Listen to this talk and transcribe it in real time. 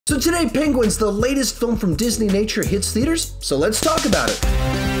So today, Penguins, the latest film from Disneynature, hits theaters, so let's talk about it.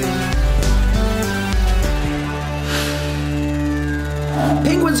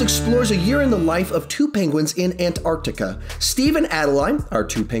 Penguins explores a year in the life of two penguins in Antarctica. Steve and Adeline, our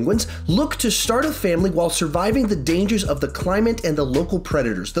two penguins, look to start a family while surviving the dangers of the climate and the local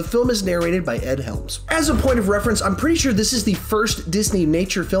predators. The film is narrated by Ed Helm. As a point of reference, I'm pretty sure this is the first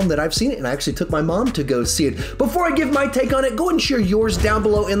Disneynature film that I've seen, and I actually took my mom to go see it. Before I give my take on it, go and share yours down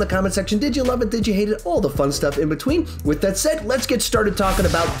below in the comment section. Did you love it? Did you hate it? All the fun stuff in between. With that said, let's get started talking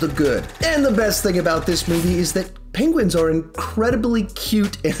about the good. And the best thing about this movie is that penguins are incredibly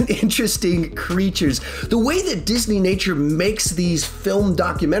cute and interesting creatures. The way that Disneynature makes these film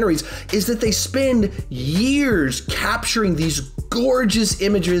documentaries is that they spend years capturing these gorgeous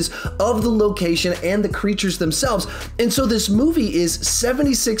images of the location and the creatures themselves. And so this movie is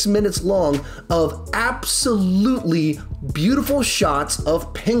 76 minutes long of absolutely beautiful shots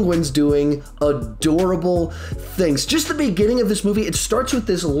of penguins doing adorable things. Just the beginning of this movie, it starts with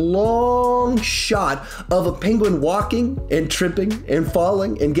this long shot of a penguin walking and tripping and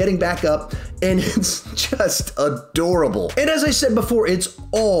falling and getting back up, and it's just adorable. And as I said before, it's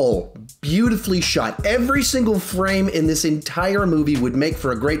all beautifully shot. Every single frame in this entire movie would make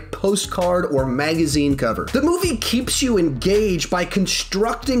for a great postcard or magazine cover. The movie keeps you engaged by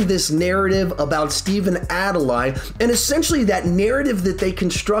constructing this narrative about Steve and Adeline, and essentially that narrative that they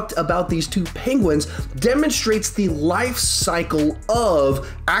construct about these two penguins demonstrates the life cycle of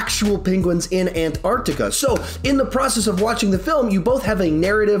actual penguins in Antarctica. So in the process of watching the film, you both have a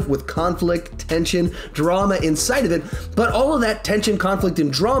narrative with conflict, tension, drama inside of it, but all of that tension, conflict,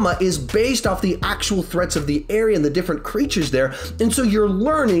 and drama is based off the actual threats of the area and the different creatures there, and so you're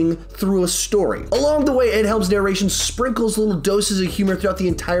learning through a story. Along the way, Ed Helm's narration sprinkles little doses of humor throughout the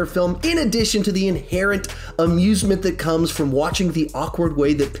entire film, in addition to the inherent amusement that comes from watching the awkward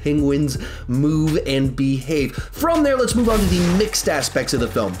way that penguins move and behave. From there, let's move on to the mixed aspects of the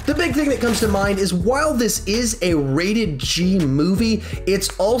film. The big thing that comes to mind is while this is a rated G movie,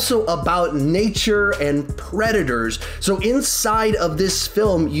 it's also about nature and predators. So inside of this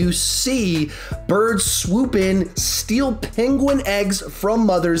film, you see birds swoop in, steal penguin eggs from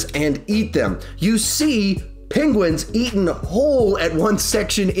mothers, and eat them. You see penguins eaten whole at one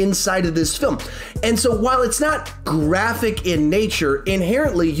section inside of this film. And so while it's not graphic in nature,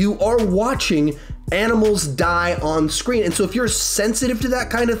 inherently you are watching animals die on screen. And so if you're sensitive to that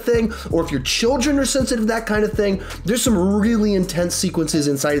kind of thing, or if your children are sensitive to that kind of thing, there's some really intense sequences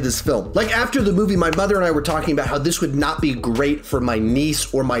inside of this film. Like after the movie, my mother and I were talking about how this would not be great for my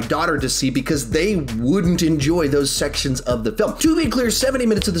niece or my daughter to see because they wouldn't enjoy those sections of the film. To be clear, 70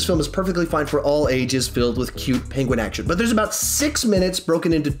 minutes of this film is perfectly fine for all ages, filled with cute penguin action. But there's about 6 minutes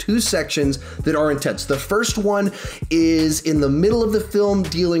broken into two sections that are intense. The first one is in the middle of the film,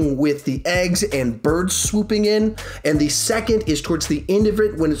 dealing with the eggs and birds swooping in, and the second is towards the end of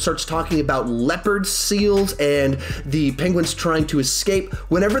it when it starts talking about leopard seals and the penguins trying to escape.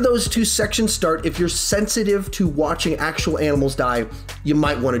 Whenever those two sections start, if you're sensitive to watching actual animals die, you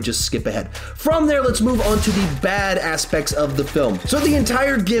might want to just skip ahead. From there, let's move on to the bad aspects of the film. So the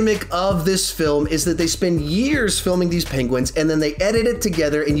entire gimmick of this film is that they spend years filming these penguins, and then they edit it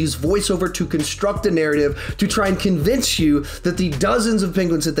together and use voiceover to construct a narrative to try and convince you that the dozens of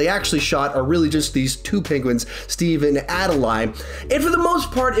penguins that they actually shot are really just these two penguins, Steve and Adeline. And for the most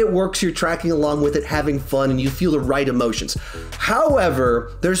part, it works. You're tracking along with it, having fun, and you feel the right emotions.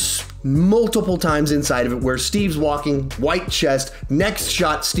 However, there's multiple times inside of it where Steve's walking, white chest, next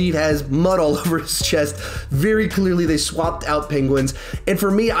shot, Steve has mud all over his chest. Very clearly, they swapped out penguins. And for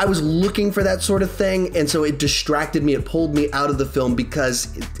me, I was looking for that sort of thing, and so it distracted me. It pulled me out of the film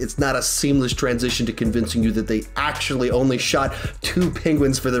because it's not a seamless transition to convincing you that they actually only shot two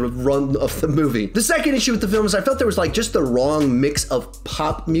penguins for the run of the movie. The second issue with the film is I felt there was like just the wrong mix of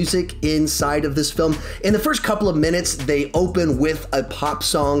pop music inside of this film. In the first couple of minutes, they open with a pop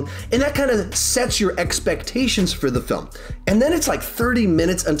song, and that kind of sets your expectations for the film. And then it's like 30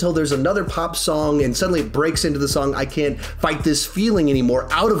 minutes until there's another pop song, and suddenly it breaks into the song I Can't Fight This Feeling Anymore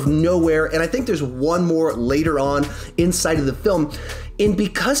out of nowhere. And I think there's one more later on inside of the film. And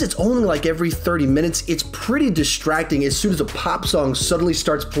because it's only like every 30 minutes, it's pretty distracting as soon as a pop song suddenly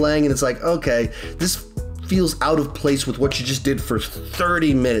starts playing, and it's like, okay, this feels out of place with what you just did for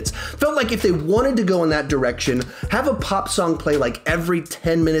 30 minutes. Felt like if they wanted to go in that direction, have a pop song play like every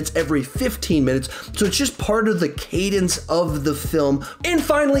 10 minutes, every 15 minutes, so it's just part of the cadence of the film. And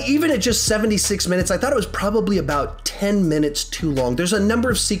finally, even at just 76 minutes, I thought it was probably about 10 minutes too long. There's a number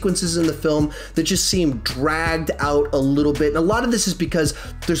of sequences in the film that just seem dragged out a little bit, and a lot of this is because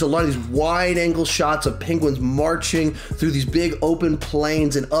there's a lot of these wide angle shots of penguins marching through these big open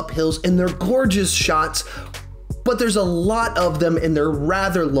plains and uphills, and they're gorgeous shots, but there's a lot of them and they're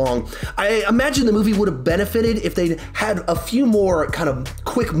rather long. I imagine the movie would have benefited if they'd had a few more kind of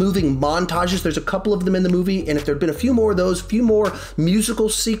quick moving montages. There's a couple of them in the movie, and if there'd been a few more of those, few more musical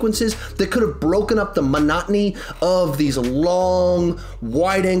sequences that could have broken up the monotony of these long,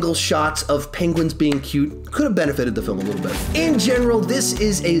 wide angle shots of penguins being cute, could have benefited the film a little bit. In general, this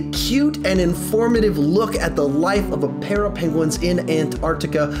is a cute and informative look at the life of a pair of penguins in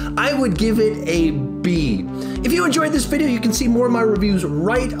Antarctica. I would give it a B. If you enjoyed this video, you can see more of my reviews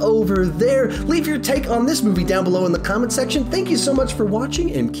right over there. Leave your take on this movie down below in the comment section. Thank you so much for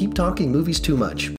watching, and keep talking movies too much.